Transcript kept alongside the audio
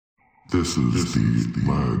This is the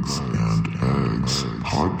Legs and Eggs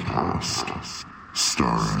podcast,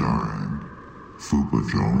 starring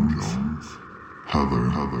Fupa Jones,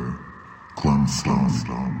 Heather, Clem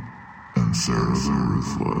Stone, and Sarah the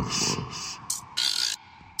Ruthless.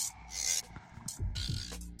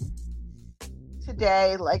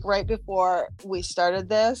 Today, like right before we started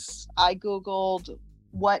this, I Googled,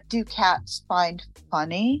 what do cats find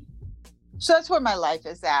funny? So that's where my life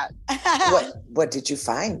is at. What did you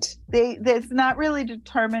find? It's not really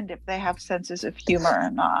determined if they have senses of humor or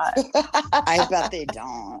not. I bet they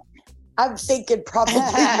don't. I'm thinking probably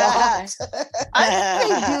not. I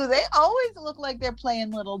think they do. They always look like they're playing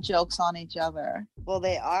little jokes on each other. Well,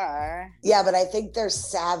 they are. Yeah, but I think they're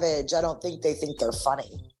savage. I don't think they think they're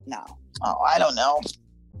funny. No. Oh, I don't know.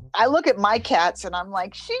 I look at my cats and I'm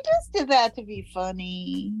like, she just did that to be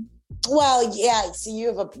funny. Well, yeah, so you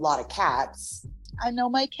have a lot of cats. I know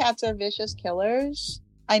my cats are vicious killers.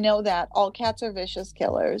 I know that. All cats are vicious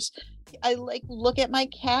killers. I look at my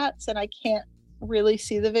cats and I can't really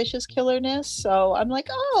see the vicious killerness. So I'm like,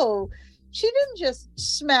 oh, she didn't just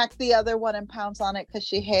smack the other one and pounce on it because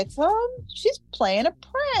she hates them. She's playing a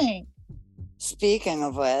prank. Speaking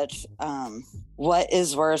of which, what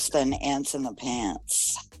is worse than ants in the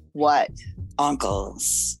pants? What?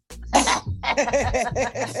 Uncles.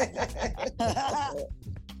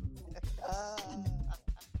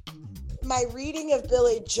 My reading of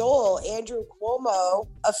Billy Joel, Andrew Cuomo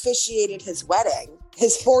officiated his wedding,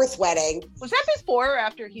 his fourth wedding. Was that before or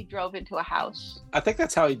after he drove into a house? I think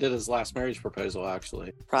that's how he did his last marriage proposal,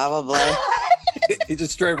 actually. Probably. He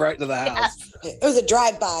just drove right to the house. It was a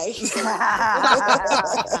drive-by.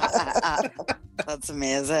 That's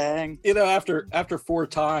amazing. You know, after 4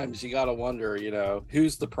 times, you got to wonder,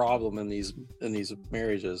 who's the problem in these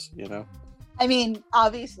marriages, I mean,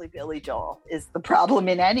 obviously Billy Joel is the problem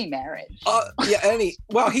in any marriage. He is,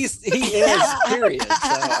 period. So,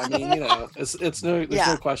 I mean, there's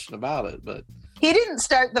no question about it, but he didn't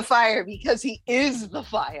start the fire because he is the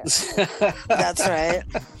fire. That's right.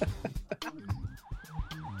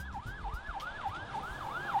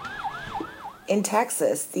 In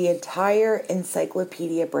Texas, the entire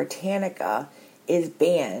Encyclopedia Britannica is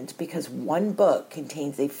banned because one book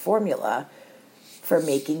contains a formula for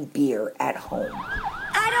making beer at home.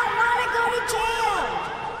 I don't want to go to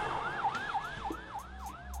jail.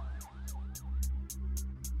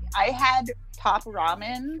 I had top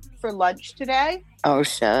ramen for lunch today. Oh,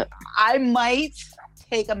 shit. I might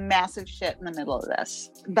take a massive shit in the middle of this.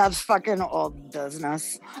 That's fucking old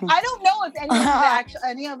business. I don't know if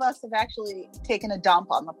any of us have actually taken a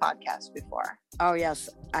dump on the podcast before. Oh, yes,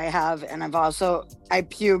 I have. And I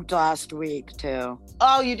puked last week, too.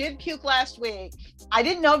 Oh, you did puke last week. I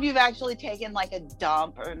didn't know if you've actually taken like a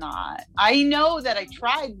dump or not. I know that I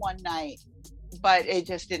tried one night, but it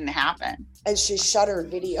just didn't happen. And she shut her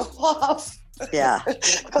video off. Yeah.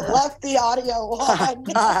 But left the audio on.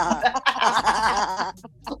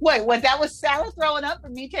 Wait, that was Sarah throwing up or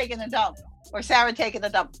me taking a dump? Or Sarah taking a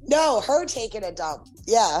dump? No, her taking a dump.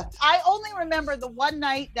 Yeah. I only remember the one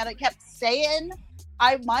night that I kept saying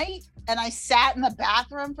I might, and I sat in the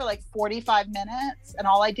bathroom for like 45 minutes and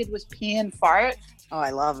all I did was pee and fart. Oh,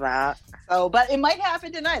 I love that. So, but it might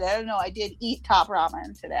happen tonight. I don't know. I did eat top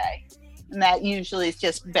ramen today. And that usually is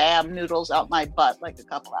just bam, noodles out my butt like a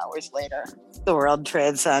couple hours later. The World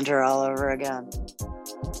Trade Center all over again.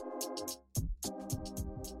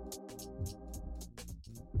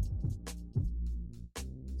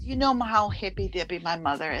 You know how hippy-dippy my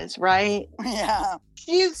mother is, right? Yeah.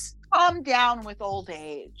 She's calmed down with old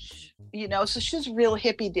age, so she was real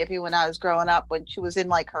hippy-dippy when I was growing up, when she was in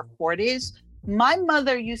like her 40s. My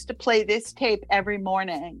mother used to play this tape every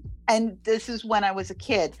morning. And this is when I was a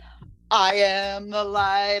kid. I am the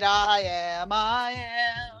light, I am.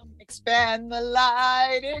 Expand the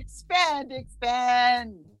light, expand.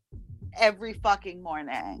 Every fucking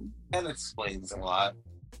morning. that explains a lot.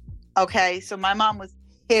 Okay, so my mom was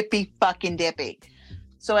hippy fucking dippy.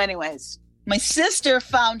 So anyways, my sister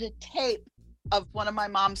found a tape of one of my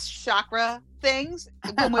mom's chakra things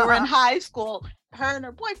when we were in high school. Her and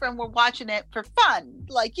her boyfriend were watching it for fun.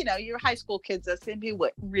 Like, you're high school kids. That's going to be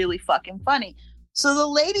really fucking funny. So the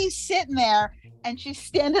lady's sitting there and she's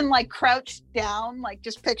standing like crouched down, like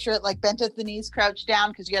just picture it like bent at the knees, crouched down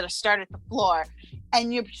because you got to start at the floor.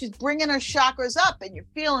 And she's bringing her chakras up and you're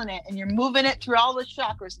feeling it and you're moving it through all the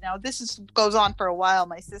chakras. Now, goes on for a while,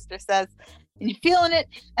 my sister says, and you're feeling it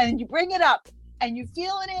and you bring it up and you're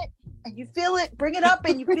feeling it and you feel it, bring it up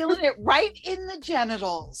and you're feeling it right in the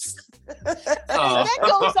genitals. And then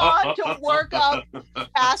goes on to work up,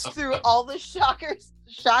 pass through all the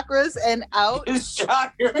chakras and out.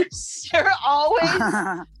 Chakras. You're always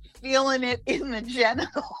feeling it in the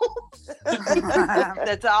genitals.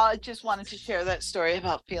 That's all. I just wanted to share that story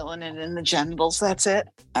about feeling it in the genitals. That's it.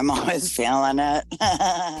 I'm always feeling it.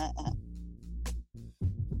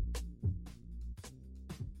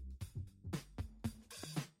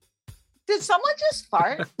 Did someone just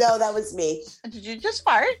fart? No, that was me. Did you just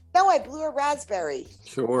fart? No, I blew a raspberry.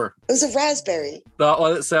 Sure. It was a raspberry. That's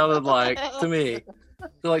what it sounded like to me. I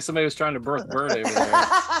feel like somebody was trying to birth Bird over there.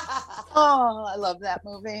 Oh, I love that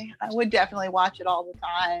movie. I would definitely watch it all the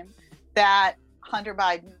time. That Hunter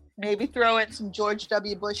Biden, maybe throw in some George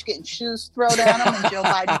W. Bush getting shoes thrown at him and Joe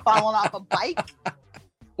Biden falling off a bike.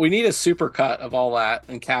 We need a super cut of all that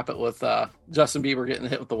and cap it with Justin Bieber getting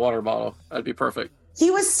hit with the water bottle. That'd be perfect. He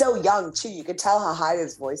was so young, too. You could tell how high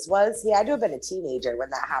his voice was. He had to have been a teenager when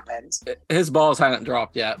that happened. His balls hadn't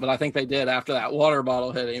dropped yet, but I think they did after that water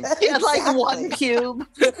bottle hit him. He had like one pube.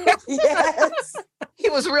 Yes. He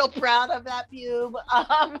was real proud of that pube.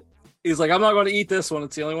 He's like, I'm not going to eat this one.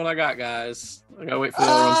 It's the only one I got, guys. I got to wait for the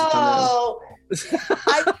other ones to come in. Oh,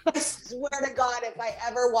 I swear to God, if I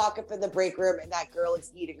ever walk up in the break room and that girl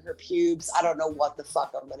is eating her pubes, I don't know what the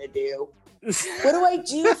fuck I'm going to do. What do I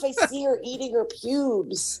do if I see her eating her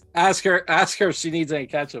pubes? Ask her if she needs any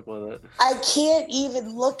ketchup with it. I can't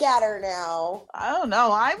even look at her now. I don't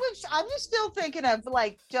know. I'm just still thinking of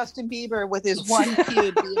like Justin Bieber with his one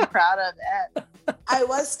pube being proud of it. I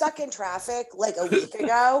was stuck in traffic like a week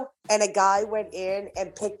ago, and a guy went in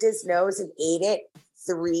and picked his nose and ate it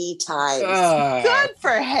 3 times. Good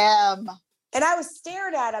for him. And I was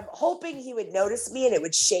staring at him, hoping he would notice me and it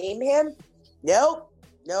would shame him.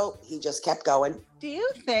 Nope, he just kept going. Do you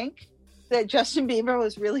think that Justin Bieber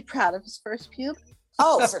was really proud of his first pube?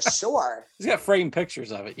 Oh, for sure. He's got framed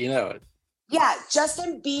pictures of it. You know it. Yeah,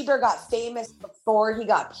 Justin Bieber got famous before he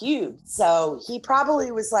got pubes. So he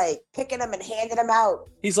probably was like picking them and handing them out.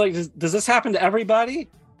 He's like, does this happen to everybody?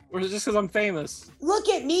 Or is it just because I'm famous? Look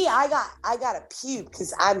at me. I got a pube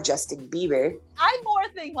because I'm Justin Bieber. I more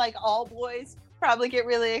think like all boys probably get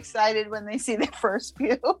really excited when they see their first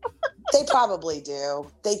pube. They probably do.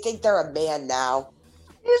 They think they're a man now.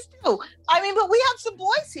 Yes, too. I mean, but we have some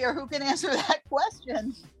boys here who can answer that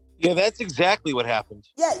question. Yeah, that's exactly what happened.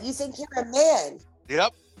 Yeah, you think you're a man.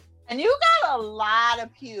 Yep. And you got a lot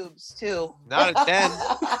of pubes too. Not a 10.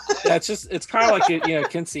 It's kind of like,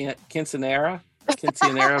 quinceanera.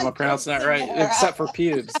 Quinceanera, am I pronouncing that right? Except for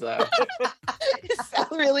pubes, though.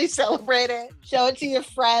 Really celebrate it. Show it to your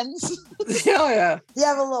friends. Oh, yeah. You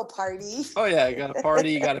have a little party. Oh, yeah. You got a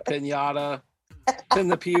party. You got a pinata. Pin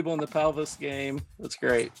the pube on the pelvis game. That's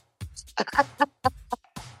great.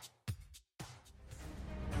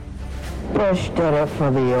 Bush did it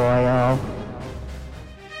for the oil.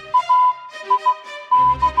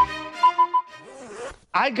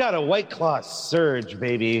 I got a White Claw Surge,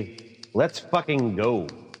 baby. Let's fucking go.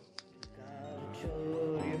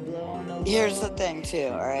 Here's the thing, too,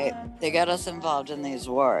 all right? They got us involved in these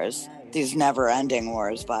wars. These never-ending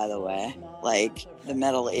wars, by the way. Like, the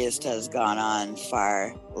Middle East has gone on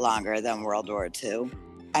far longer than World War II.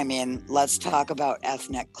 I mean, let's talk about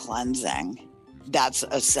ethnic cleansing. That's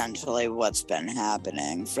essentially what's been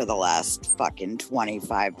happening for the last fucking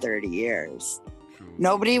 25, 30 years.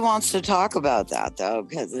 Nobody wants to talk about that, though,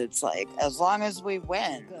 because it's like, as long as we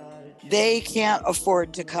win, they can't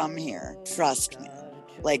afford to come here. Trust me.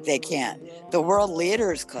 Like, they can't. The world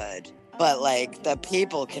leaders could, but, like, the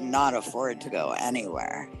people cannot afford to go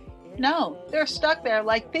anywhere. No, they're stuck there.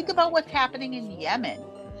 Like, think about what's happening in Yemen.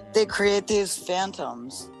 They create these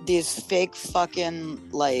phantoms, these fake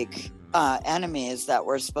fucking, like, enemies that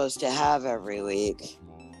we're supposed to have every week.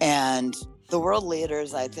 And the world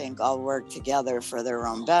leaders, I think, all work together for their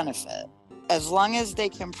own benefit. As long as they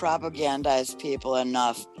can propagandize people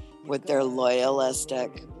enough with their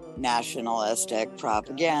loyalistic, nationalistic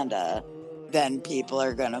propaganda, then people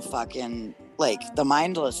are gonna fucking, like, the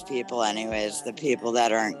mindless people anyways, the people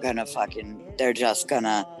that aren't gonna fucking, they're just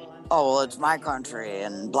gonna, oh, well, it's my country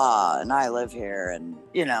and blah, and I live here, and,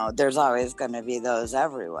 you know, there's always gonna be those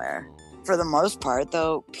everywhere. For the most part,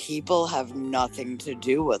 though, people have nothing to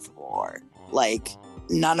do with war. Like,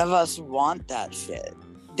 none of us want that shit.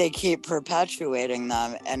 They keep perpetuating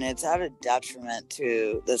them, and it's at a detriment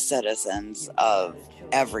to the citizens of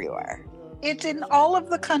everywhere. It's in all of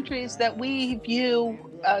the countries that we view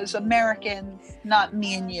as Americans, not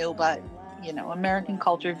me and you, but, you know, American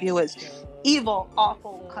culture view as evil,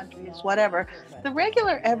 awful countries, whatever. The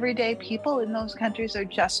regular everyday people in those countries are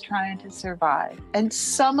just trying to survive. And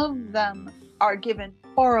some of them are given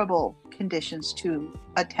horrible conditions to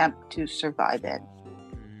attempt to survive in.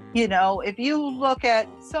 You know, if you look at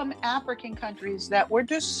some African countries that were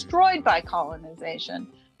destroyed by colonization,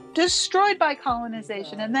 destroyed by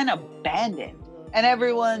colonization and then abandoned. And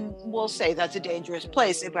everyone will say that's a dangerous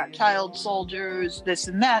place. They've got child soldiers, this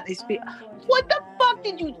and that. What the fuck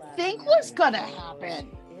did you think was going to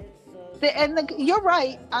happen? You're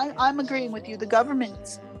right. I'm agreeing with you.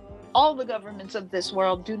 All the governments of this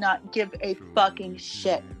world do not give a fucking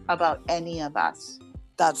shit about any of us.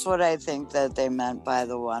 That's what I think that they meant by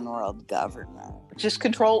the one world government. Just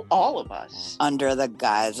control all of us. Under the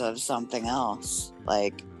guise of something else,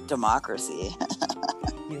 like democracy.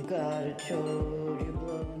 You gotta show your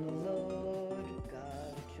blood on the Lord. You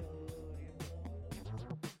gotta show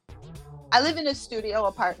I live in a studio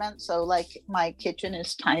apartment, so like my kitchen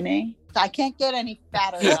is tiny. I can't get any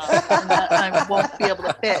fatter now, and I won't be able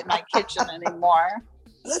to fit in my kitchen anymore.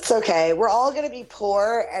 That's okay. We're all going to be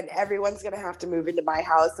poor, and everyone's going to have to move into my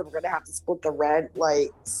house, and we're going to have to split the rent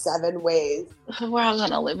like 7 ways. We're all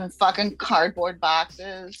going to live in fucking cardboard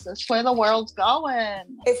boxes. That's where the world's going.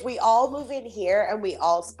 If we all move in here and we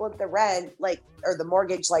all split the rent, or the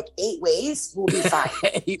mortgage, 8 ways, we'll be fine.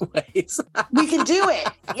 8 ways. We can do it.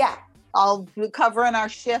 Yeah. I'll be covering our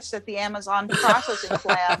shifts at the Amazon processing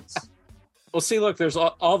plants. Well, see, look, there's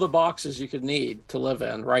all the boxes you could need to live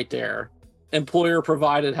in right there. Employer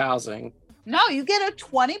provided housing. No, you get a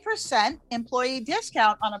 20% employee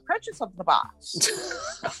discount on a purchase of the box.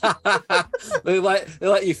 They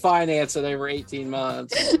let you finance it over 18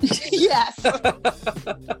 months. Yes.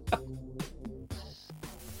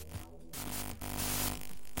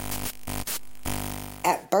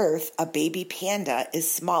 At birth, a baby panda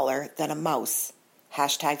is smaller than a mouse.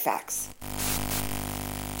 #facts.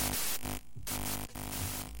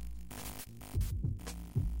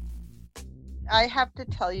 I have to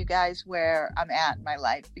tell you guys where I'm at in my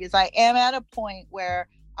life, because I am at a point where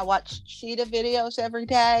I watch cheetah videos every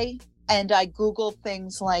day and I Google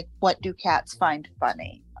things like, what do cats find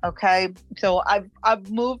funny? Okay. So I've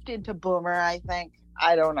moved into boomer, I think.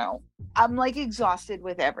 I don't know. I'm exhausted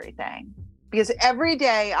with everything, because every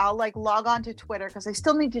day I'll log on to Twitter because I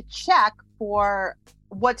still need to check for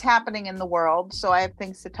what's happening in the world. So I have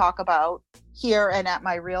things to talk about here and at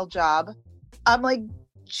my real job. I'm like,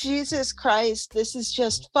 Jesus Christ, this is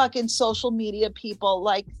just fucking social media people.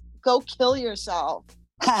 Go kill yourself.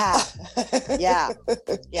 Yeah.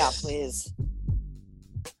 Yeah, please.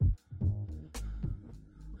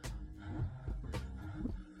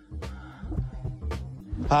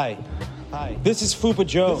 Hi. This is Fupa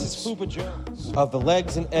Jones. Of the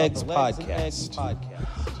Legs and Eggs podcast.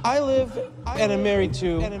 I live and am married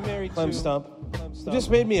to Clem Stump, who just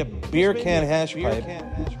made me a beer can hash pipe.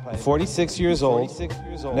 46 years old.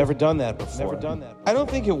 Never done that before. I don't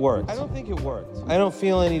think it worked. I don't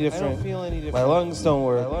feel any different. My lungs don't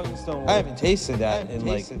work. I haven't tasted that in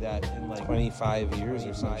 25 years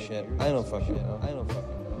or some shit. I don't fucking know.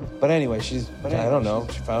 But anyway, she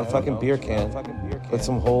found a fucking beer can with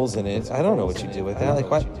some holes in it. I don't know what you do with that.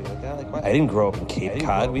 What? I didn't grow up in Cape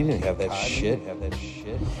Cod. We didn't have that shit.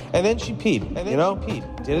 And then she peed,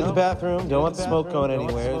 Did it in the bathroom. Don't want the smoke going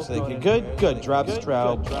anywhere. It's you're good. Drop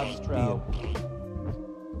straw.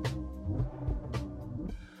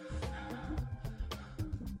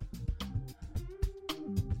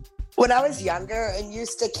 When I was younger and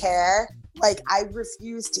used to care, I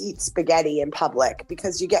refused to eat spaghetti in public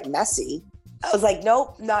because you get messy. I was like,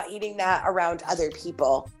 nope, not eating that around other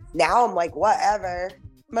people. Now I'm like, whatever.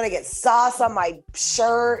 I'm going to get sauce on my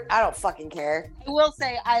shirt. I don't fucking care. I will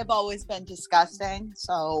say I've always been disgusting,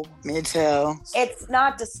 so. Me too. It's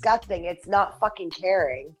not disgusting. It's not fucking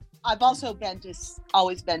caring. I've also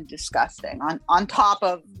always been disgusting on top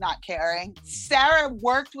of not caring. Sarah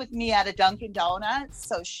worked with me at a Dunkin' Donuts,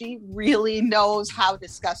 so she really knows how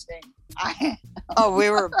disgusting I am. Oh,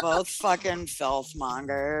 we were both fucking filth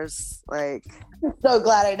mongers. So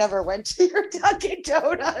glad I never went to your Dunkin'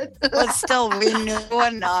 Donuts. But still, we knew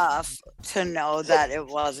enough to know that it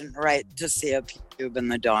wasn't right to see a pube in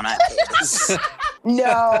the donut case.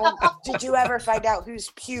 No. Did you ever find out whose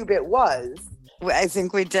pube it was? I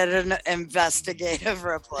think we did an investigative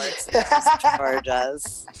report. George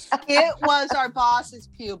does. It was our boss's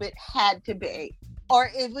pube. It had to be. Or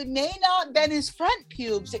it may not have been his front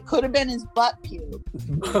pubes. It could have been his butt pube.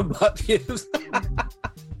 Butt pubes.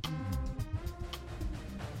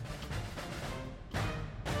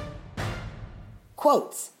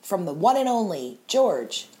 Quotes from the one and only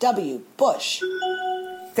George W. Bush.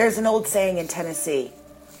 There's an old saying in Tennessee,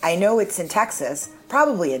 I know it's in Texas,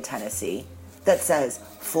 probably in Tennessee, that says,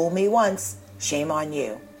 fool me once, shame on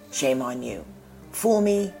you, shame on you. Fool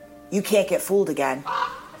me, you can't get fooled again.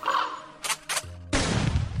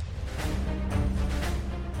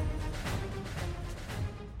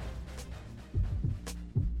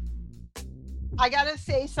 I gotta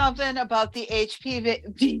say say something about the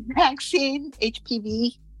HPV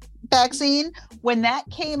vaccine? When that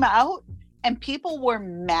came out and people were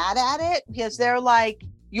mad at it because they're like,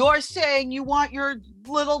 you're saying you want your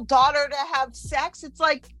little daughter to have sex? It's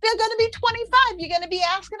like, they're going to be 25. You're going to be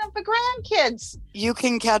asking them for grandkids. You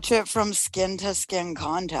can catch it from skin to skin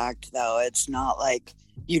contact, though. It's not like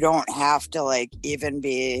you don't have to like even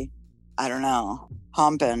be, I don't know,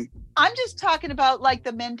 humping. I'm just talking about like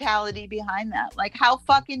the mentality behind that. Like, how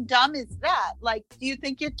fucking dumb is that? Like, do you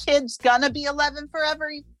think your kid's gonna be 11 forever,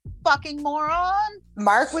 you fucking moron?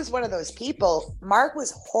 Mark was one of those people. Mark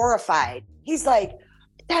was horrified. He's like,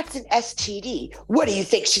 that's an STD. What do you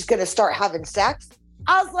think? She's gonna start having sex?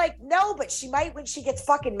 I was like, no, but she might when she gets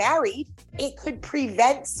fucking married. It could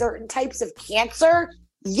prevent certain types of cancer.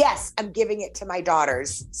 Yes, I'm giving it to my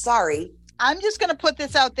daughters. Sorry. I'm just going to put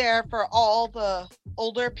this out there for all the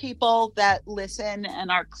older people that listen and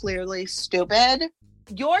are clearly stupid.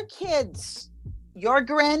 Your kids, your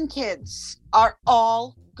grandkids are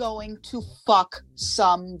all going to fuck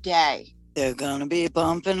someday. They're gonna be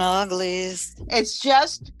bumping uglies. It's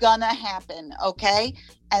just gonna happen, okay?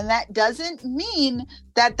 And that doesn't mean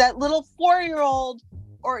that that little 4-year-old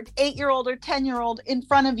or 8-year-old or 10-year-old in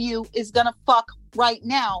front of you is gonna fuck right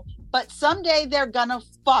now. But someday they're gonna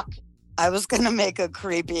fuck. I was going to make a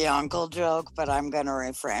creepy uncle joke, but I'm going to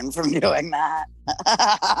refrain from doing that.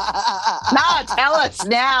 Nah, tell us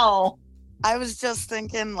now. I was just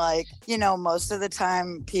thinking, like, you know, most of the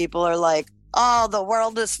time people are like, oh, the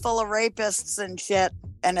world is full of rapists and shit.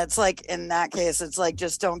 And it's like, in that case, it's like,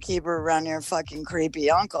 just don't keep her around your fucking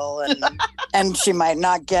creepy uncle and and she might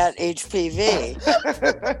not get HPV.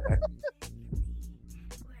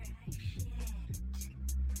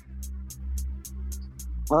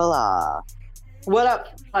 Voila. What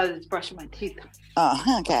up? I was brushing my teeth.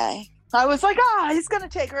 Oh, okay. I was like, he's going to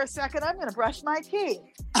take her a second. I'm going to brush my teeth.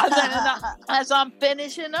 And then as I'm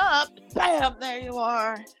finishing up, bam, there you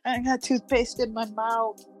are. I got toothpaste in my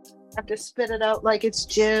mouth. I have to spit it out like it's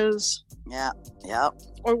jizz. Yeah, yep.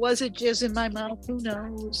 Or was it jizz in my mouth? Who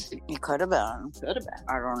knows? It could have been. Could have been.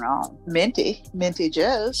 I don't know. Minty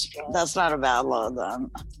jizz. That's not a bad load then.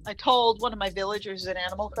 I told one of my villagers in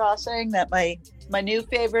Animal Crossing that my new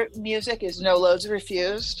favorite music is No Loads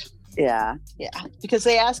Refused. Yeah. Yeah. Because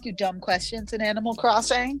they ask you dumb questions in Animal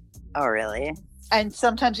Crossing. Oh, really? And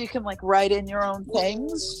sometimes you can like write in your own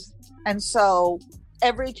things. And so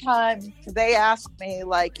every time they ask me,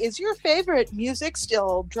 like, is your favorite music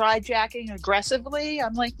still dry jacking aggressively?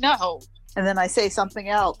 I'm like, no. And then I say something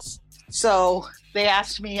else. So they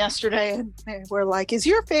asked me yesterday and they were like, is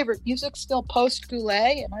your favorite music still post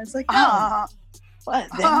Goulet? And I was like, no. What?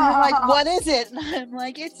 Then they're like, what is it? And I'm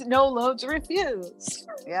like, it's No Loads Refused.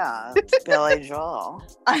 Yeah, it's Billy Joel.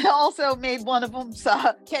 I also made one of them's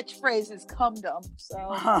catchphrases cum dump. So,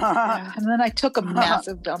 yeah. And then I took a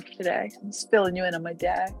massive dump today. I'm spilling you in on my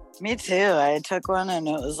day. Me too. I took one and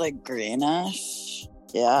it was like greenish.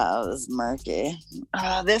 Yeah, it was murky.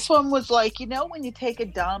 This one was like, you know, when you take a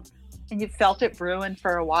dump and you felt it brewing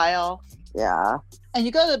for a while. Yeah. And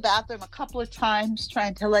you go to the bathroom a couple of times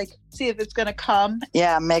trying to like see if it's gonna come.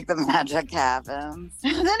 Yeah, make the magic happen.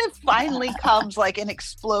 And then it finally comes like an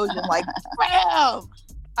explosion, like bam,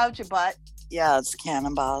 out your butt. Yeah, it's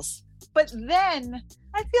cannonballs. But then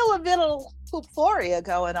I feel a little poophoria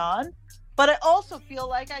going on, but I also feel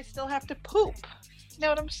like I still have to poop. You know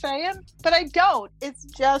what I'm saying? But I don't. It's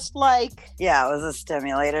just like, yeah, it was a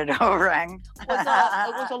stimulated O-ring. It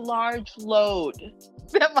was a large load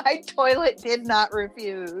that my toilet did not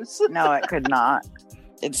refuse. No, it could not.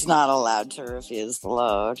 It's not allowed to refuse the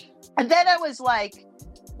load. And then I was like,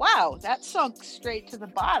 wow, that sunk straight to the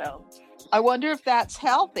bottom. I wonder if that's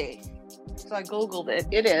healthy. So I Googled it.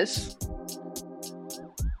 It is.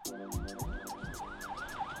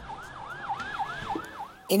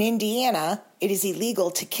 In Indiana, it is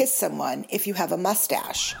illegal to kiss someone if you have a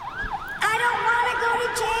mustache. I don't want to go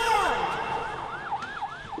to jail.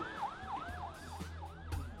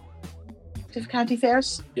 To county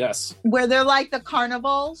fairs? Yes. Where they're like the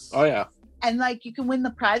carnivals? Oh, yeah. And like you can win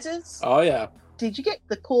the prizes? Oh, yeah. Did you get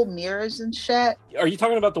the cool mirrors and shit? Are you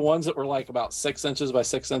talking about the ones that were like about 6 inches by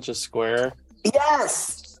 6 inches square?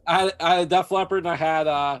 Yes. I had Def Leppard and I had,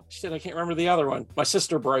 I can't remember the other one. My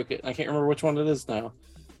sister broke it. I can't remember which one it is now.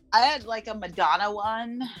 I had like a Madonna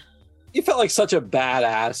one. You felt like such a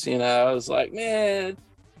badass, you know? I was like, man.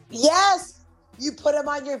 Yes. You put them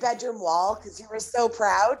on your bedroom wall because you were so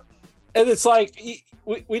proud. And it's like,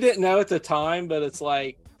 we didn't know at the time, but it's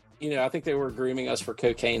like, you know, I think they were grooming us for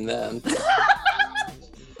cocaine then.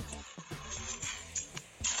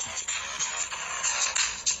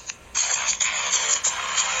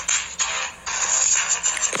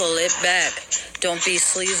 pull it back. Don't be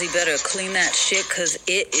sleazy, better clean that shit, cause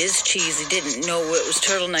it is cheesy. Didn't know it was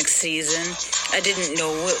turtleneck season. I didn't know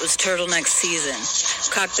it was turtleneck season.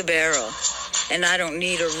 Cock the barrel, and I don't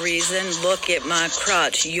need a reason. Look at my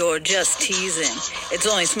crotch, you're just teasing. It's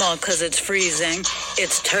only small cause it's freezing.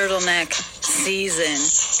 It's turtleneck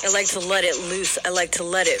season. I like to let it loose, I like to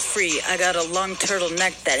let it free. I got a long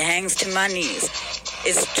turtleneck that hangs to my knees.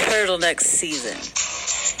 It's turtleneck season.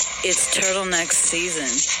 It's turtleneck season.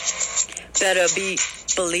 Better be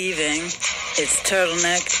believing it's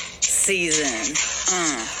turtleneck season.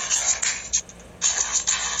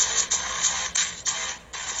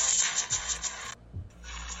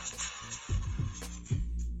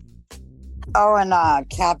 Oh, and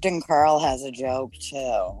Captain Carl has a joke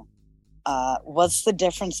too. What's the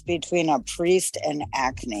difference between a priest and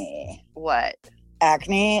acne? What?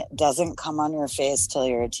 Acne doesn't come on your face till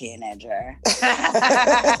you're a teenager.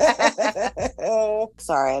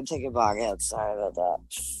 Sorry, I took a bucket. Sorry about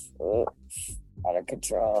that. Out of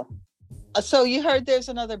control. So you heard there's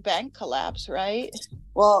another bank collapse, right?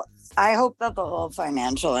 Well, I hope that the whole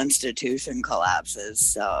financial institution collapses,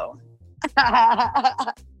 so...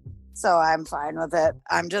 So I'm fine with it.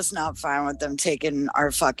 I'm just not fine with them taking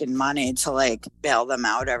our fucking money to, like, bail them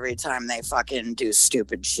out every time they fucking do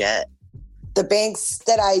stupid shit. The banks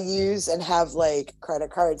that I use and have, like,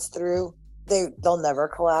 credit cards through, they'll never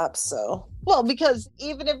collapse, so... Well, because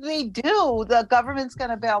even if they do, the government's going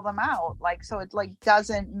to bail them out. Like, so it, like,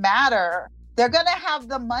 doesn't matter. They're going to have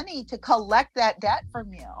the money to collect that debt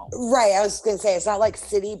from you. Right. I was going to say, it's not like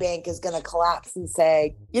Citibank is going to collapse and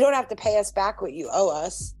say, you don't have to pay us back what you owe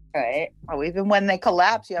us. Right. Well, even when they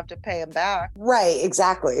collapse, you have to pay them back. Right.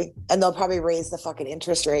 Exactly. And they'll probably raise the fucking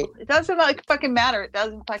interest rate. It doesn't like fucking matter. It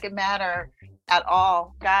doesn't fucking matter at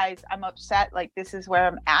all. Guys, I'm upset. Like, this is where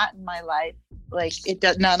I'm at in my life. Like, it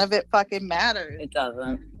does, none of it fucking matters. It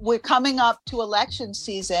doesn't. We're coming up to election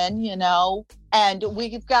season, you know, and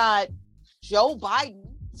we've got Joe Biden.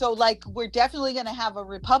 So, like, we're definitely going to have a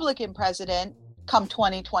Republican president come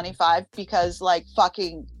 2025 because, like,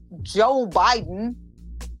 fucking Joe Biden.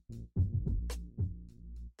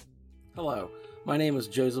 Hello, my name is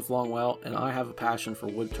Joseph Longwell, and I have a passion for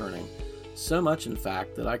wood turning. So much, in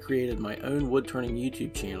fact, that I created my own wood turning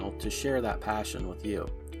YouTube channel to share that passion with you.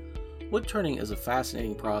 Wood turning is a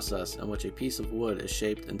fascinating process in which a piece of wood is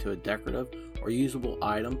shaped into a decorative or usable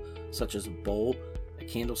item, such as a bowl, a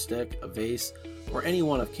candlestick, a vase, or any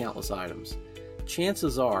one of countless items.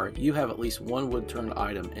 Chances are you have at least one wood turned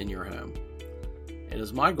item in your home. It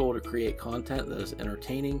is my goal to create content that is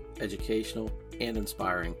entertaining, educational, and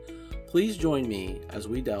inspiring. Please join me as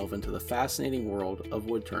we delve into the fascinating world of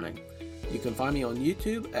wood turning. You can find me on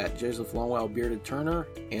YouTube at Joseph Longwell Bearded Turner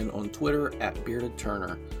and on Twitter at Bearded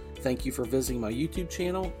Turner. Thank you for visiting my YouTube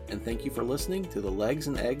channel, and thank you for listening to the Legs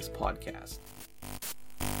and Eggs podcast.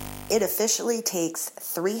 It officially takes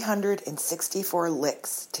 364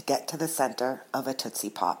 licks to get to the center of a Tootsie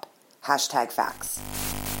Pop. Hashtag facts.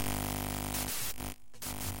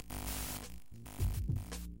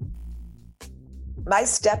 My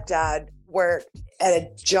stepdad worked at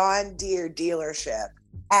a John Deere dealership,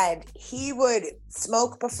 and he would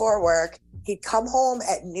smoke before work. He'd come home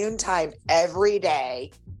at noontime every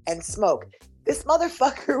day and smoke. This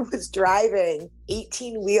motherfucker was driving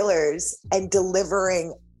 18-wheelers and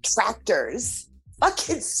delivering tractors,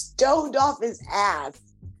 fucking stoned off his ass.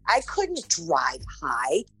 I couldn't drive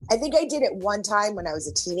high. I think I did it one time when I was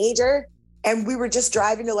a teenager, and we were just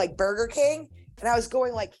driving to like Burger King, and I was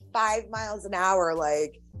going like 5 miles an hour.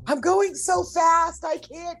 Like, I'm going so fast, I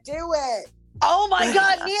can't do it. Oh my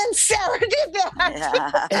God, me and Sarah did that.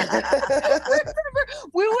 Yeah.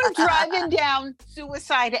 We were driving down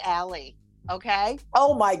Suicide Alley, okay?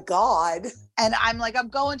 Oh my God. And I'm like, I'm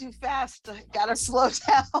going too fast. Gotta slow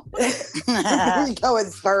down. You're going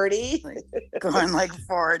 30. Going like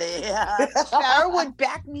 40. Yeah. Sarah would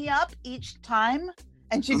back me up each time.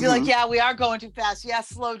 And she'd be like, yeah, we are going too fast. Yeah,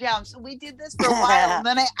 slow down. So we did this for a while. And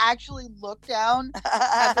then I actually looked down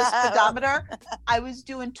at the speedometer. I was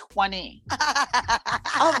doing 20.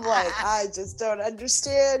 I'm like, I just don't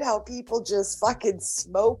understand how people just fucking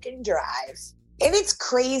smoke and drive. And it's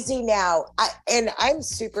crazy now. I'm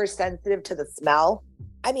super sensitive to the smell.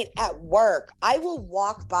 I mean, at work, I will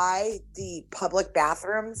walk by the public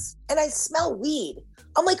bathrooms and I smell weed.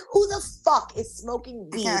 I'm like, who the fuck is smoking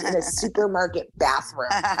weed in a supermarket bathroom?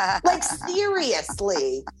 Like,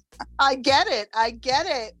 seriously. I get it.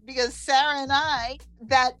 Because Sarah and I,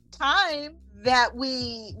 that time that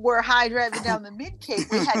we were high driving down the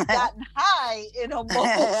Mid-Cape, we had gotten high in a mobile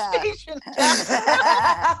station.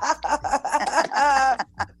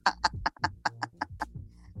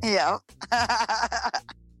 Yeah.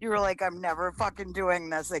 You were like, I'm never fucking doing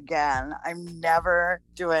this again. I'm never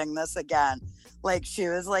doing this again. Like, she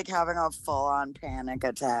was like having a full-on panic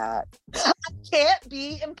attack. I can't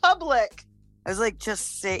be in public. I was like,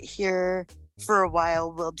 just sit here for a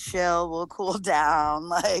while. We'll chill. We'll cool down.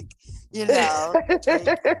 Like, you know.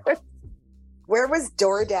 Where was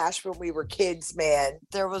DoorDash when we were kids, man?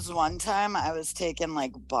 There was one time I was taking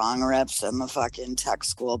like bong rips in the fucking tech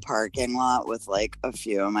school parking lot with like a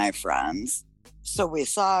few of my friends. So we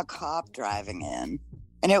saw a cop driving in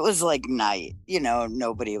and it was like night, you know,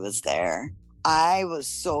 nobody was there. I was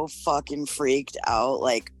so fucking freaked out.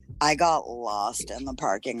 Like, I got lost in the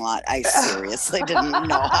parking lot. I seriously didn't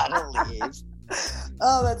know how to leave.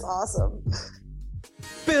 Oh, that's awesome.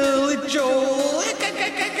 Billy Joel.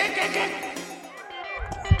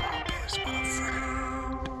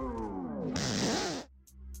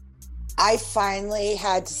 I finally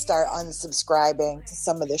had to start unsubscribing to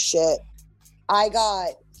some of the shit. I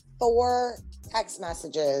got 4 text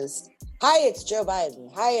messages. Hi, it's Joe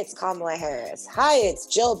Biden. Hi, it's Kamala Harris. Hi, it's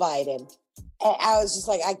Jill Biden. And I was just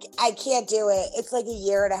like, I can't do it. It's like a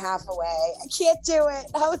year and a half away. I can't do it.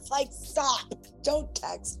 I was like, stop. Don't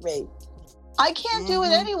text me. I can't do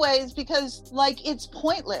it anyways because, like, it's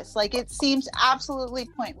pointless. Like, it seems absolutely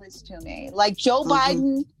pointless to me. Like, Joe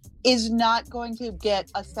Biden is not going to get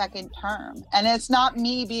a second term. And it's not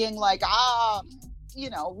me being like, you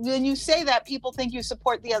know, when you say that, people think you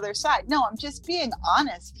support the other side. No, I'm just being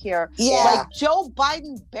honest here. Yeah. Like, Joe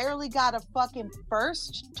Biden barely got a fucking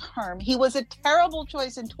first term. He was a terrible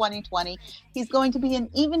choice in 2020. He's going to be an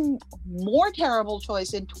even more terrible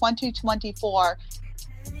choice in 2024.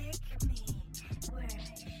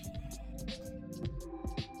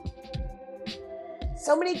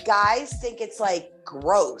 So many guys think it's like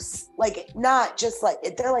gross. Like, not just like,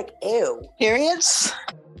 they're like, ew. Periods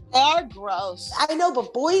are gross. I know,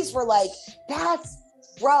 but boys were like, that's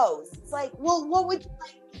gross. It's like, well, what would you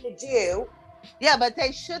like me to do? Yeah, but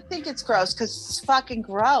they should think it's gross because it's fucking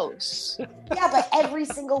gross. Yeah, but every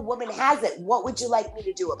single woman has it. What would you like me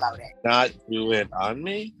to do about it? Not do it on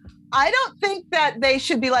me? I don't think that they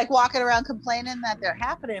should be like walking around complaining that they're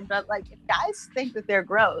happening, but like if guys think that they're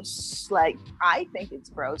gross, like I think it's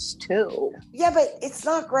gross too. Yeah, but it's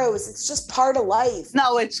not gross. It's just part of life.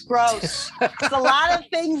 No, it's gross. It's a lot of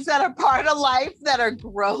things that are part of life that are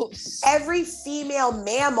gross. Every female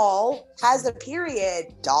mammal has a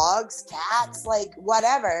period. Dogs, cats, like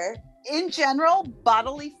whatever. In general,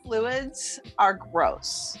 bodily fluids are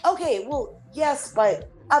gross. Okay, well, yes, but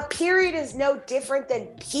a period is no different than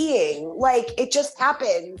peeing. Like, it just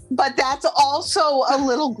happens. But that's also a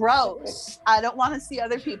little gross. I don't want to see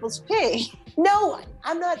other people's pee. No,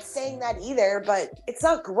 I'm not saying that either, but it's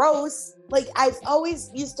not gross. Like, I've always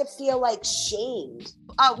used to feel like shamed.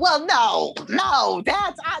 Well, no, that's no.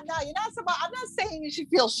 You're not. I'm not saying you should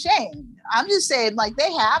feel shamed. I'm just saying, like,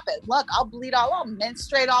 they happen. Look, I'll bleed I'll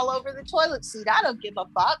menstruate all over the toilet seat. I don't give a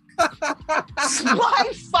fuck. It's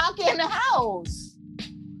my fucking house.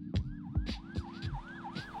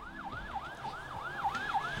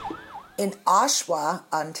 In Oshawa,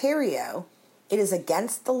 Ontario, it is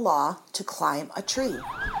against the law to climb a tree.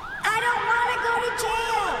 I don't want to go to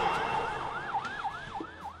jail.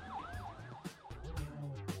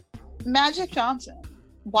 Magic Johnson.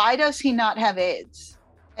 Why does he not have AIDS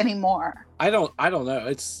anymore? I don't know.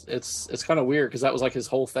 It's kind of weird because that was like his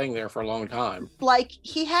whole thing there for a long time. Like,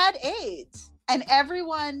 he had AIDS and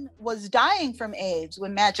everyone was dying from AIDS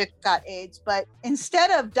when Magic got AIDS, but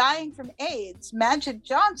instead of dying from AIDS, Magic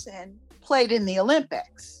Johnson played in the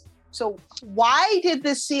Olympics. So why did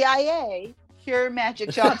the CIA cure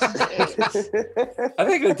Magic Johnson's AIDS? I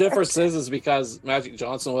think the difference is because Magic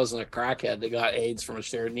Johnson wasn't a crackhead that got AIDS from a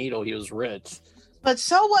shared needle. He was rich. But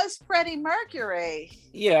so was Freddie Mercury.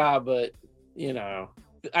 Yeah, but you know,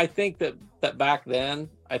 I think that back then,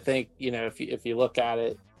 I think, you know, if you look at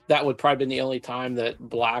it, that would probably been the only time that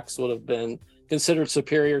blacks would have been considered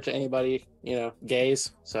superior to anybody, you know,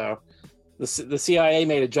 gays. So the CIA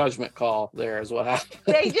made a judgment call there is what happened.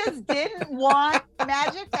 They just didn't want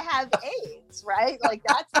Magic to have AIDS, right? Like,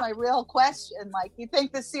 that's my real question. Like, you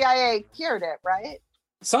think the CIA cured it, right?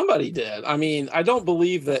 Somebody did. I mean, I don't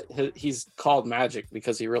believe that he's called Magic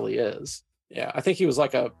because he really is. Yeah, I think he was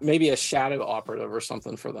like maybe a shadow operative or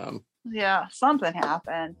something for them. Yeah, something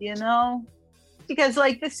happened, you know? Because,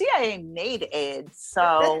 like, the CIA made AIDS,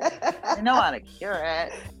 so they know how to cure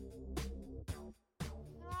it.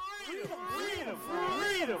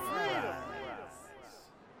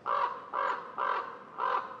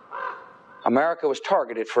 America was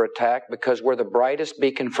targeted for attack because we're the brightest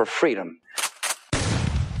beacon for freedom.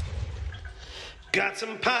 Got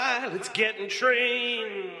some pilots getting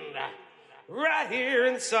trained, right here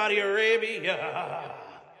in Saudi Arabia,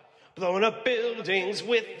 blowing up buildings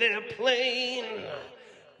with their plane.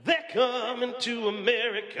 They're coming to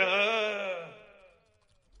America.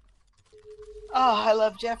 Oh, I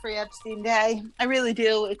love Jeffrey Epstein Day. I really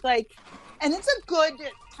do. It's like, and it's a good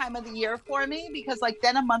time of the year for me because, like,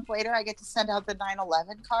 then a month later, I get to send out the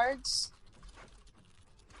 9/11 cards.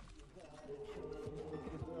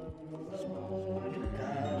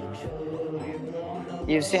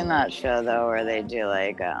 You've seen that show though, where they do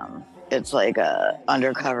like, it's like a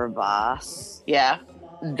undercover boss. Yeah.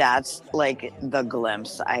 That's like the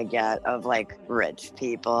glimpse I get of like rich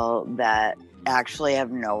people that actually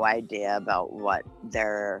have no idea about what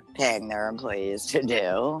they're paying their employees to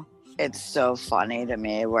do. It's so funny to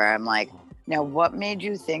me where I'm like, now what made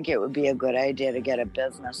you think it would be a good idea to get a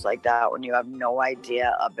business like that when you have no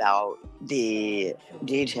idea about the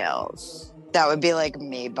details? That would be like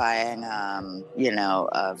me buying,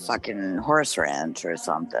 a fucking horse ranch or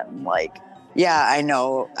something. Like, yeah, I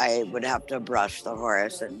know I would have to brush the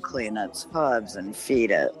horse and clean its hooves and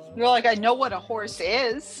feed it. You're like, I know what a horse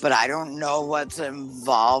is. But I don't know what's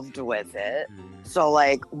involved with it. So,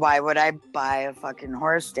 like, why would I buy a fucking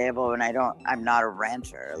horse stable when I'm not a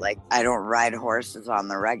rancher? Like, I don't ride horses on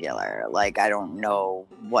the regular. Like, I don't know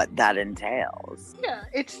what that entails. Yeah,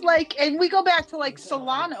 it's like, and we go back to like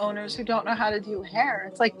salon owners who don't know how to do hair.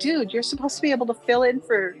 It's like, dude, you're supposed to be able to fill in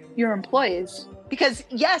for your employees. Because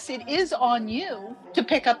yes, it is on you to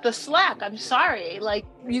pick up the slack. I'm sorry. Like,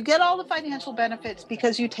 you get all the financial benefits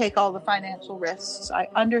because you take all the financial risks. I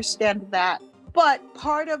understand that. But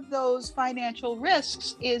part of those financial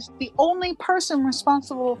risks is the only person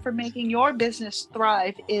responsible for making your business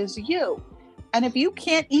thrive is you. And if you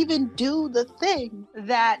can't even do the thing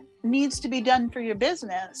that needs to be done for your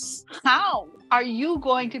business, how are you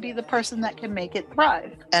going to be the person that can make it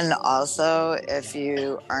thrive? And also, if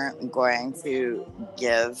you aren't going to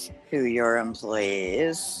give to your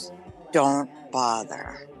employees, don't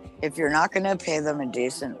bother. If you're not going to pay them a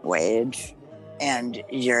decent wage and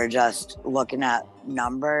you're just looking at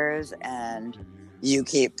numbers and you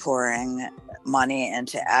keep pouring money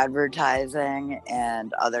into advertising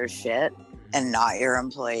and other shit, and not your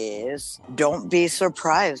employees, don't be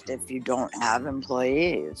surprised if you don't have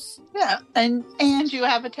employees. Yeah, and you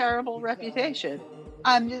have a terrible reputation.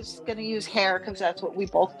 I'm just going to use hair because that's what we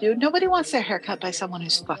both do. Nobody wants their hair cut by someone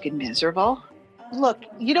who's fucking miserable. Look,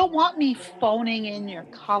 you don't want me phoning in your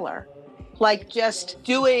color. Like just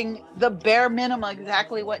doing the bare minimum,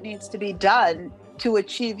 exactly what needs to be done to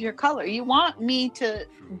achieve your color. You want me to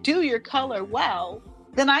do your color well,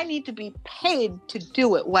 then I need to be paid to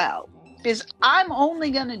do it well. Because I'm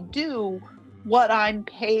only going to do what I'm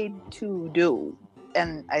paid to do.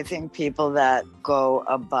 And I think people that go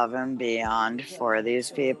above and beyond for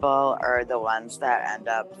these people are the ones that end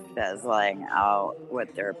up fizzling out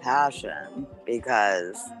with their passion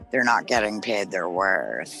because they're not getting paid their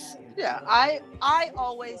worth. Yeah, I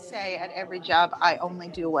always say at every job, I only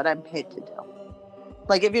do what I'm paid to do.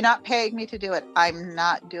 Like, if you're not paying me to do it, I'm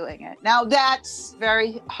not doing it. Now, that's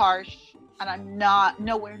very harsh. And I'm not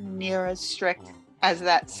nowhere near as strict as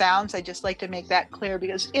that sounds. I just like to make that clear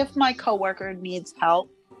because if my coworker needs help,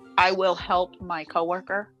 I will help my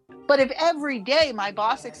coworker. But if every day my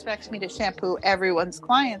boss expects me to shampoo everyone's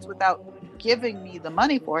clients without giving me the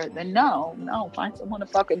money for it, then no, find someone to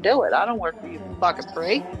fucking do it. I don't work for you fucking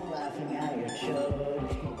free.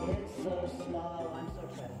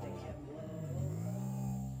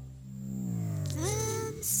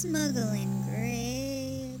 I'm smuggling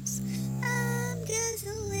grapes. I'm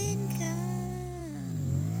guzzling cum.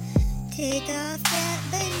 Take off that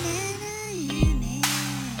banana hammock.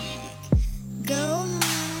 Go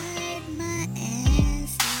hard, my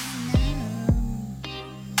ass is numb.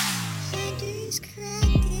 Hunter's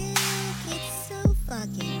cracked it up, it's so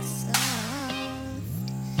fucking soft.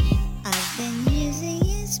 I've been using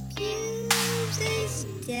his pubes as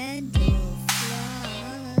dental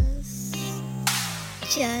floss.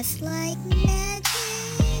 Just like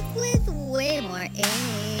magic with way more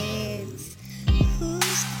aids.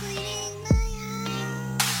 Who's cleaning my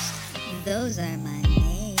house? Those are my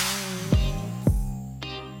maids.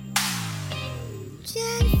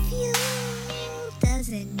 Jet fuel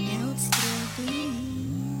doesn't melt steel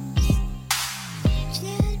beams.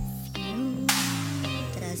 Jet fuel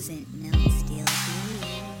doesn't melt steel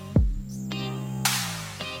beams.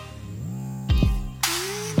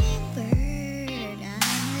 I'm a bird,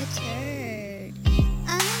 I'm a turd.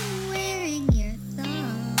 I'm wearing your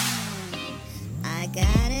thumb. I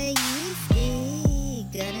got a yeasty,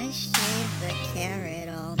 gonna shave the carrot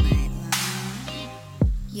all night long.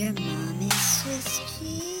 Your mom is Swiss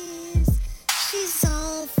cheese, she's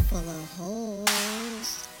all full of holes.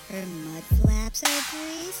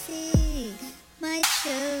 see my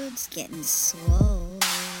chode's getting swole.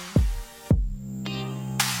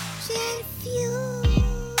 Jet fuel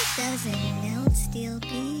doesn't melt steel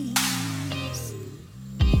beams.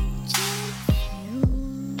 Jet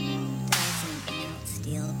fuel doesn't melt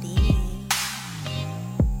steel beams.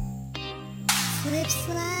 Slip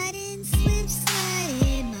sliding,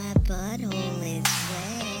 my butthole is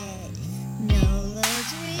wet. No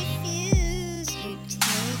loads refused, you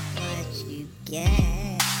take what you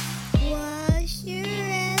get. Wash your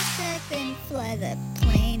ass up and fly the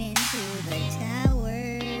plane into the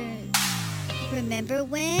towers. Remember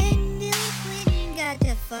when Bill Clinton got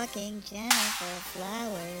to fucking Jennifer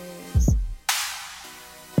Flowers?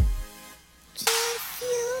 Jet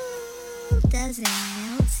fuel doesn't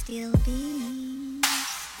melt steel beams.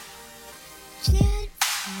 Jet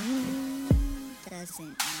fuel doesn't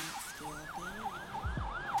melt steel beams.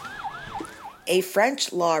 A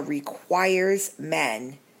French law requires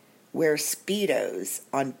men wear Speedos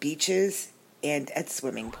on beaches and at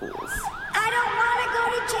swimming pools. I don't want to go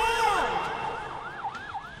to jail.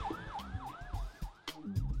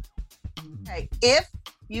 Okay, if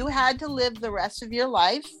you had to live the rest of your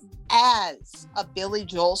life as a Billy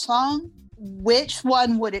Joel song, which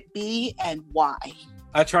one would it be and why?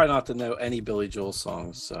 I try not to know any Billy Joel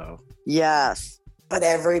songs, so Yes. But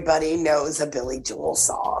everybody knows a Billy Joel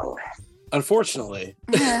song. unfortunately.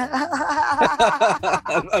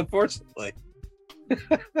 Unfortunately.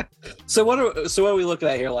 So what are we looking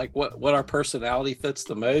at here? Like what our personality fits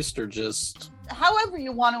the most, or just However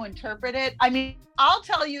you want to interpret it. I mean, I'll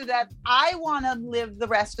tell you that I want to live the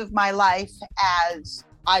rest of my life as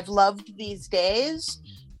I've loved these days,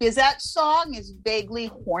 because that song is vaguely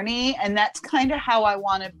horny, and that's kind of how I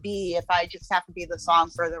want to be if I just have to be the song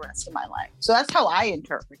for the rest of my life. So that's how I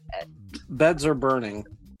interpret it. Beds Are Burning?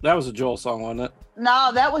 That was a Joel song, wasn't it?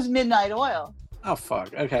 No, that was Midnight Oil. Oh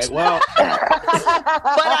fuck. Okay. Well, But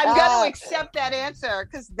I'm going to accept that answer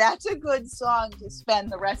because that's a good song to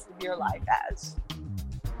spend the rest of your life as.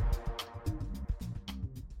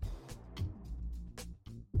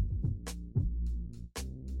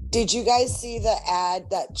 Did you guys see the ad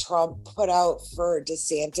that Trump put out for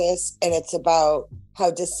DeSantis? And it's about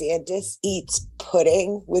how DeSantis eats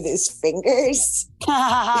pudding with his fingers. And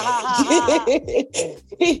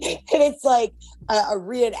it's like a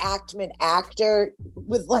reenactment actor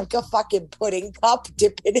with like a fucking pudding cup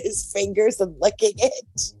dipping his fingers and licking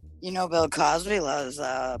it. You know, Bill Cosby loves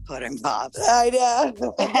pudding pops. I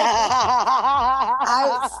know.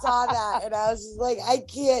 I saw that and I was just like, I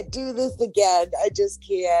can't do this again. I just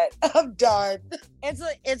can't. I'm done.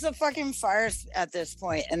 It's a fucking farce at this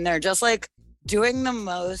point, and they're just like doing the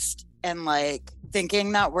most and like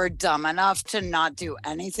thinking that we're dumb enough to not do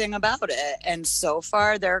anything about it. And so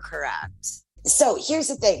far, they're correct. So here's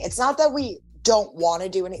the thing. It's not that we don't want to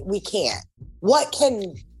do anything. We can't. What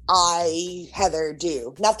can Heather,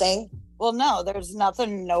 do? Nothing. Well, no, there's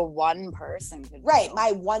nothing no one person could do. Right.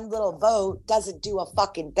 My one little vote doesn't do a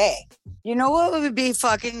fucking thing. You know what would be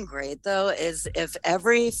fucking great, though, is if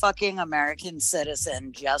every fucking American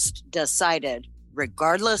citizen just decided,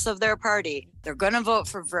 regardless of their party, they're going to vote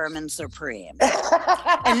for Vermin Supreme.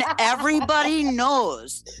 And everybody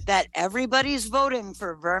knows that everybody's voting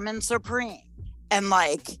for Vermin Supreme. And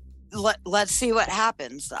like, let's see what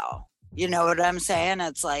happens, though. You know what I'm saying?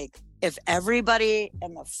 It's like, if everybody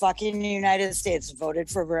in the fucking United States voted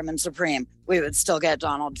for Vermin Supreme, we would still get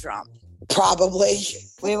Donald Trump. Probably.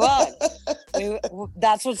 We would.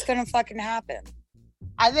 That's what's going to fucking happen.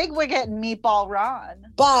 I think we're getting Meatball Ron.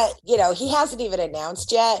 But, you know, he hasn't even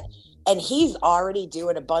announced yet. And he's already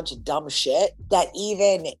doing a bunch of dumb shit that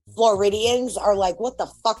even Floridians are like, what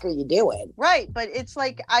the fuck are you doing? Right. But it's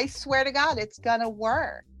like, I swear to God, it's going to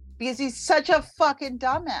work. Because he's such a fucking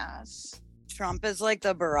dumbass. Trump is like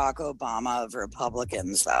the Barack Obama of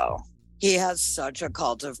Republicans, though. He has such a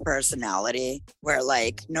cult of personality where,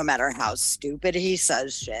 like, no matter how stupid he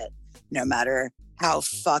says shit, no matter how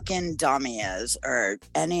fucking dumb he is, or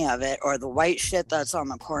any of it, or the white shit that's on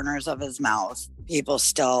the corners of his mouth, people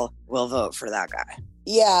still will vote for that guy.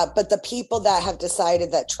 Yeah, but the people that have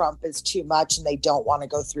decided that Trump is too much and they don't want to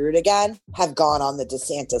go through it again have gone on the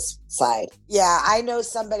DeSantis side. Yeah, I know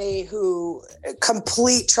somebody who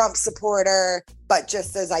complete Trump supporter, but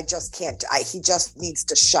just says, I just can't. He just needs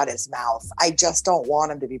to shut his mouth. I just don't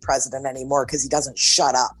want him to be president anymore because he doesn't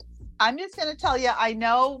shut up. I'm just going to tell you, I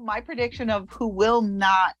know my prediction of who will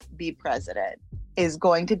not be president is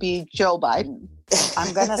going to be Joe Biden.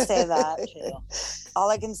 I'm going to say that too. All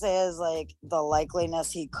I can say is, like, the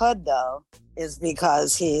likeliness he could, though, is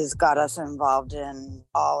because he's got us involved in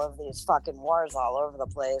all of these fucking wars all over the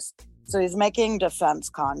place. So he's making defense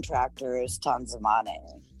contractors tons of money.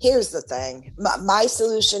 Here's the thing. My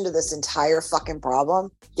solution to this entire fucking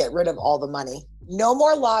problem, get rid of all the money. No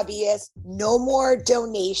more lobbyists, no more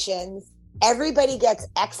donations. Everybody gets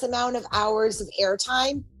X amount of hours of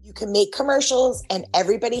airtime. You can make commercials and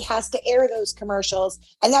everybody has to air those commercials.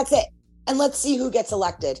 And that's it. And let's see who gets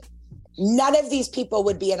elected. None of these people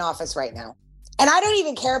would be in office right now. And I don't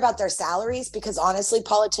even care about their salaries because honestly,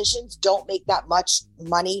 politicians don't make that much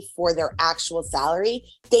money for their actual salary.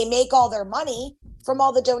 They make all their money from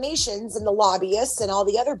all the donations and the lobbyists and all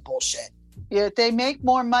the other bullshit. Yeah, they make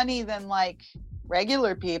more money than like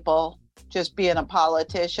regular people just being a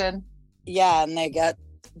politician. Yeah, and they get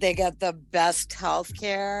the best health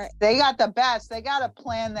care. They got the best. They got a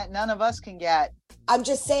plan that none of us can get. I'm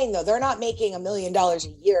just saying, though, they're not making $1 million a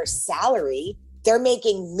year salary. They're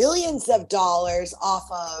making millions of dollars off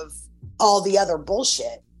of all the other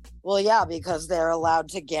bullshit. Well, yeah, because they're allowed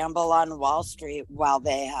to gamble on Wall Street while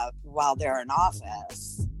they're in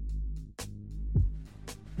office.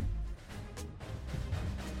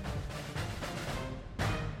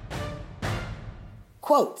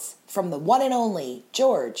 Quotes from the one and only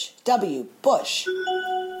George W. Bush.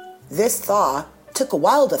 This thaw took a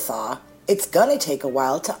while to thaw. It's gonna take a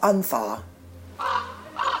while to unthaw.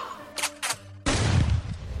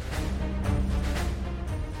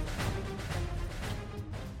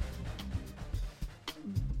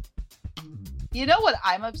 You know what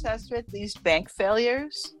I'm obsessed with? These bank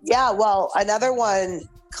failures. Yeah, well, another one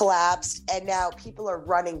collapsed and now people are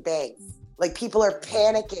running banks. Like people are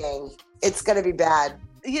panicking. It's going to be bad.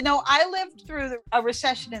 You know, I lived through a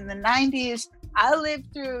recession in the 90s. I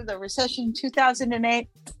lived through the recession in 2008.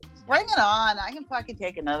 Bring it on. I can fucking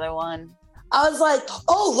take another one. I was like,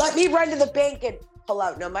 oh, let me run to the bank and pull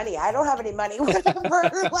out no money. I don't have any money.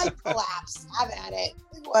 Whatever. Like, collapse. Have at it.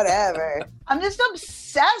 Whatever. I'm just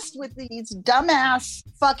obsessed with these dumbass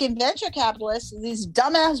fucking venture capitalists and these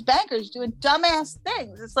dumbass bankers doing dumbass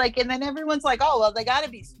things. It's like, and then everyone's like, oh, well, they got to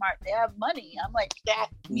be smart. They have money. I'm like, that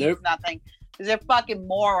means nothing. Because they're fucking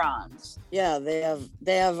morons. Yeah, they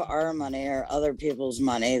have our money or other people's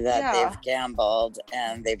money that they've gambled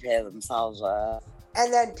and they pay themselves off.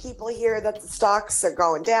 And then people hear that the stocks are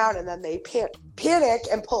going down and then they panic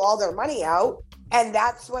and pull all their money out. And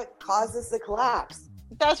that's what causes the collapse.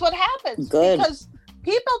 That's what happens. Good. Because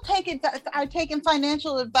people are taking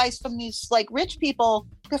financial advice from these like rich people.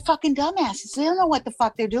 They're fucking dumbasses. They don't know what the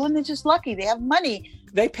fuck they're doing. They're just lucky. They have money.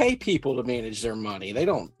 They pay people to manage their money. They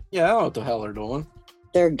don't know what the hell they're doing.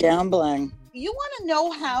 They're gambling. You want to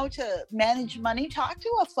know how to manage money? Talk to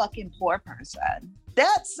a fucking poor person.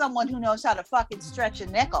 That's someone who knows how to fucking stretch a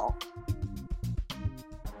nickel.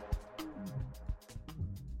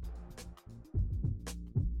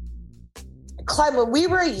 Clem, when we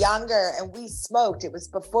were younger and we smoked, it was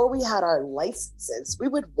before we had our licenses. We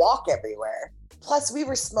would walk everywhere. Plus, we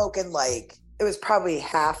were smoking like, it was probably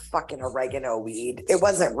half fucking oregano weed. It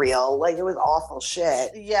wasn't real. Like, it was awful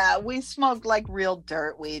shit. Yeah, we smoked like real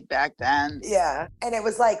dirt weed back then. Yeah. And it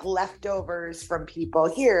was like leftovers from people.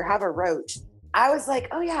 Here, have a roach. I was like,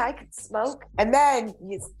 oh yeah, I could smoke. And then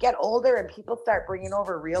you get older and people start bringing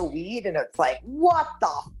over real weed and it's like, what the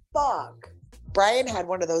fuck? Brian had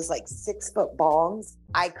one of those like 6-foot bongs.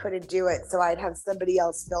 I couldn't do it. So I'd have somebody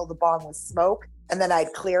else fill the bong with smoke and then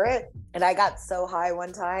I'd clear it. And I got so high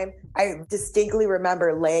one time. I distinctly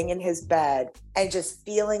remember laying in his bed and just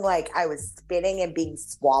feeling like I was spinning and being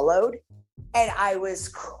swallowed. And I was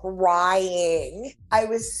crying. I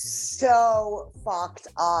was so fucked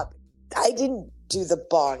up. I didn't do the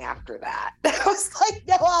bong after that. I was like,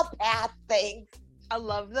 no, I'll pass, thanks. I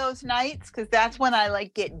love those nights because that's when I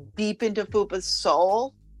like get deep into Fupa's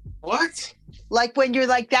soul. What? Like when you're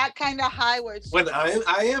like that kind of high where it's When I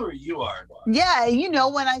am or you are? yeah, you know,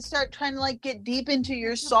 when I start trying to like get deep into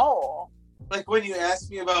your soul. Like when you ask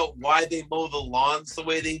me about why they mow the lawns the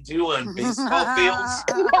way they do on baseball fields.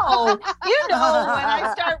 No, you know, when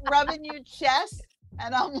I start rubbing your chest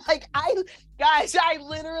and I'm like, I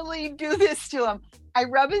literally do this to him. I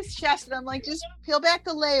rub his chest and I'm like, just peel back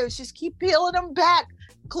the layers. Just keep peeling them back.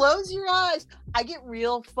 Close your eyes. I get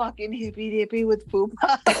real fucking hippy-dippy with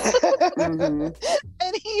Fupa. Mm-hmm.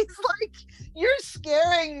 And he's like, you're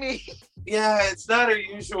scaring me. Yeah, it's not her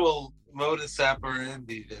usual modus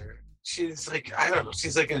operandi there. She's like, I don't know,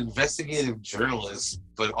 she's like an investigative journalist,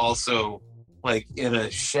 but also like in a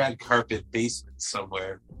shag carpet basement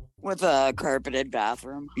somewhere. With a carpeted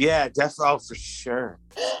bathroom. Yeah, definitely, for sure.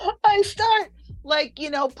 I start like,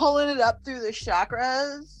 you know, pulling it up through the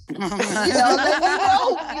chakras. You know,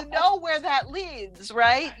 then you know where that leads,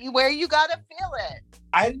 right? Where you gotta feel it.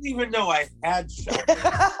 I didn't even know I had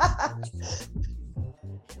chakras.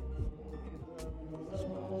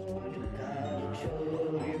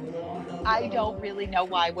 I don't really know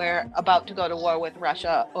why we're about to go to war with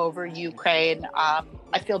Russia over Ukraine.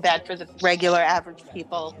 I feel bad for the regular average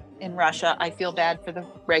people in Russia. I feel bad for the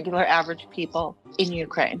regular average people in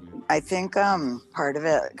Ukraine. I think part of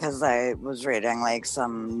it, because I was reading like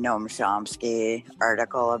some Noam Chomsky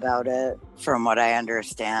article about it, from what I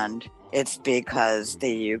understand, it's because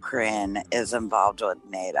the Ukraine is involved with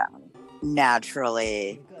NATO.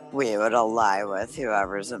 Naturally, we would ally with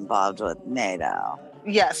whoever's involved with NATO.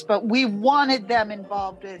 Yes, but we wanted them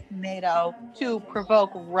involved with NATO to provoke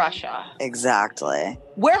Russia. Exactly.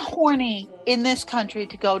 We're horny in this country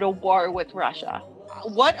to go to war with Russia.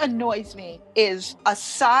 What annoys me is a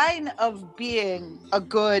sign of being a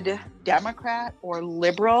good Democrat or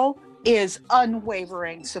liberal is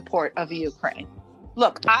unwavering support of Ukraine.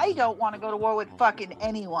 Look, I don't want to go to war with fucking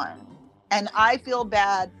anyone. And I feel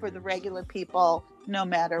bad for the regular people, no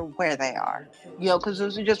matter where they are. You know, because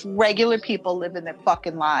those are just regular people living their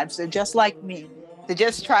fucking lives. They're just like me. They're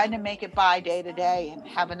just trying to make it by day to day and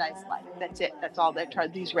have a nice life. That's it. That's all they're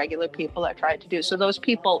trying. These regular people are trying to do. So those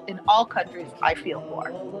people in all countries, I feel for.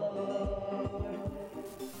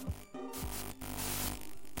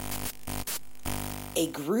 A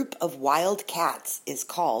group of wild cats is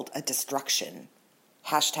called a destruction.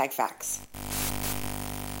 Hashtag facts.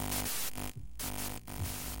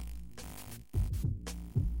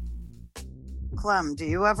 Clem, do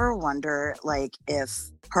you ever wonder, like, if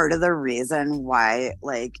part of the reason why,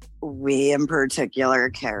 like, we in particular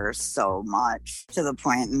care so much to the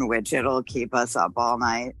point in which it'll keep us up all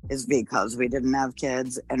night is because we didn't have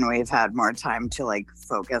kids and we've had more time to, like,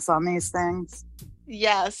 focus on these things?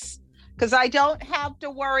 Yes, because I don't have to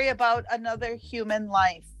worry about another human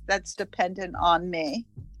life that's dependent on me.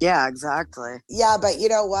 Yeah, exactly. Yeah, but you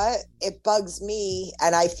know what? It bugs me,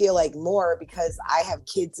 and I feel like more because I have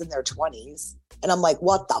kids in their 20s. And I'm like,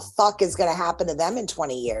 what the fuck is going to happen to them in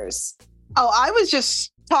 20 years? Oh, I was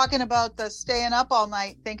just talking about the staying up all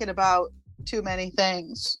night thinking about too many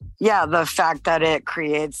things. Yeah, the fact that it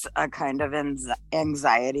creates a kind of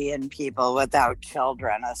anxiety in people without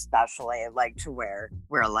children, especially, like, to where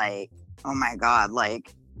we're like, oh my God,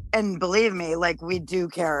 like, and believe me, like, we do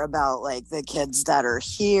care about, like, the kids that are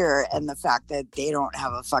here and the fact that they don't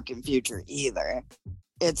have a fucking future either.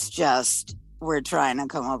 It's just, we're trying to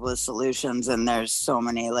come up with solutions, and there's so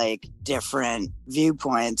many, like, different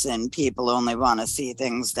viewpoints, and people only want to see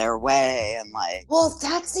things their way, and, like... Well,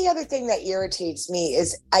 that's the other thing that irritates me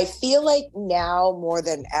is I feel like now more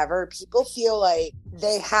than ever, people feel like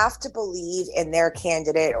they have to believe in their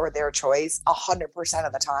candidate or their choice 100%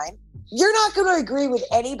 of the time. You're not going to agree with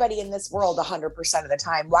anybody in this world 100% of the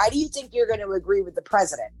time. Why do you think you're going to agree with the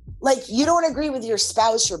president? Like, you don't agree with your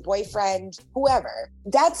spouse, your boyfriend, whoever.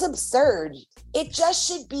 That's absurd. It just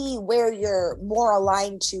should be where you're more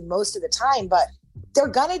aligned to most of the time, but they're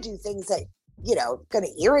going to do things that, you know, going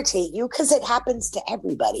to irritate you because it happens to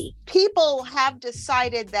everybody. People have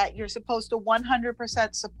decided that you're supposed to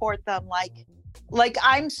 100% support them. Like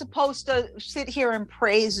I'm supposed to sit here and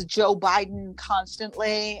praise Joe Biden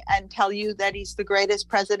constantly and tell you that he's the greatest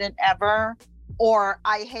president ever. Or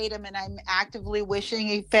I hate him and I'm actively wishing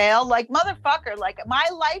he failed. Like, motherfucker, like, my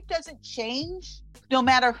life doesn't change no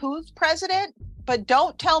matter who's president. But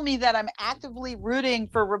don't tell me that I'm actively rooting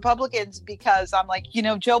for Republicans because I'm like, you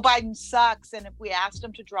know, Joe Biden sucks. And if we asked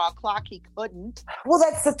him to draw a clock, he couldn't. Well,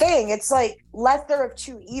 that's the thing. It's like lesser of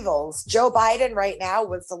two evils. Joe Biden right now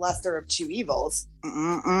was the lesser of two evils.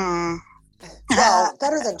 Well,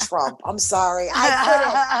 better than Trump. I'm sorry.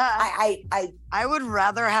 I couldn't. I would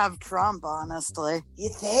rather have Trump, honestly. You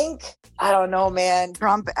think? I don't know, man.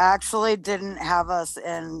 Trump actually didn't have us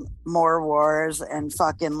in more wars and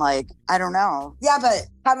fucking, like, I don't know. Yeah, but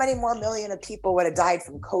how many more million of people would have died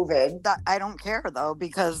from COVID? I don't care, though,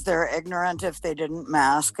 because they're ignorant if they didn't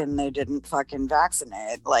mask and they didn't fucking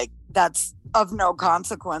vaccinate. Like, that's of no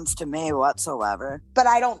consequence to me whatsoever. But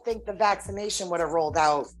I don't think the vaccination would have rolled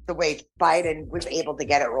out the way Biden was able to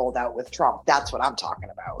get it rolled out with Trump. That's what I'm talking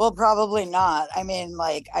about. Well, probably not. I mean,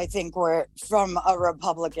 like, I think we're, from a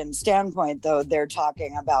Republican standpoint, though, they're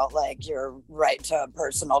talking about, like, your right to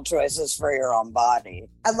personal choices for your own body.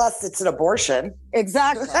 Unless it's an abortion.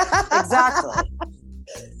 Exactly. Exactly.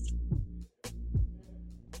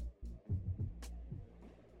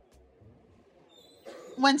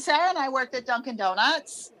 When Sarah and I worked at Dunkin'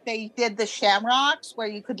 Donuts, they did the Shamrocks where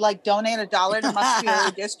you could, like, donate $1 to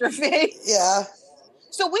muscular dystrophy. Yeah.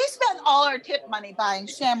 So we spent all our tip money buying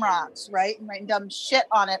Shamrocks, right? And writing dumb shit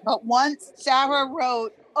on it. But once Sarah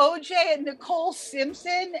wrote OJ and Nicole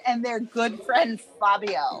Simpson and their good friend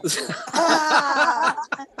Fabio.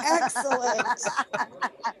 Excellent.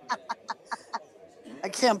 I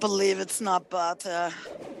can't believe it's not buttah.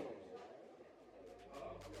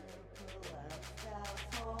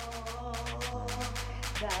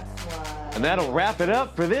 And that'll wrap it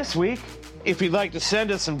up for this week. If you'd like to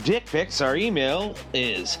send us some dick pics, our email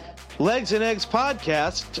is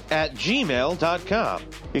legsandeggspodcast@gmail.com.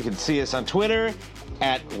 You can see us on Twitter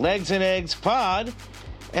 @legsandeggspod,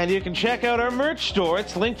 and you can check out our merch store.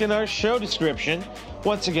 It's linked in our show description.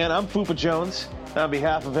 Once again, I'm Fupa Jones. On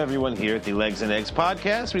behalf of everyone here at the Legs and Eggs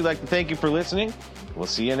Podcast, we'd like to thank you for listening. We'll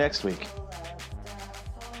see you next week.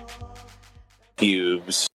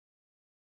 Cubes.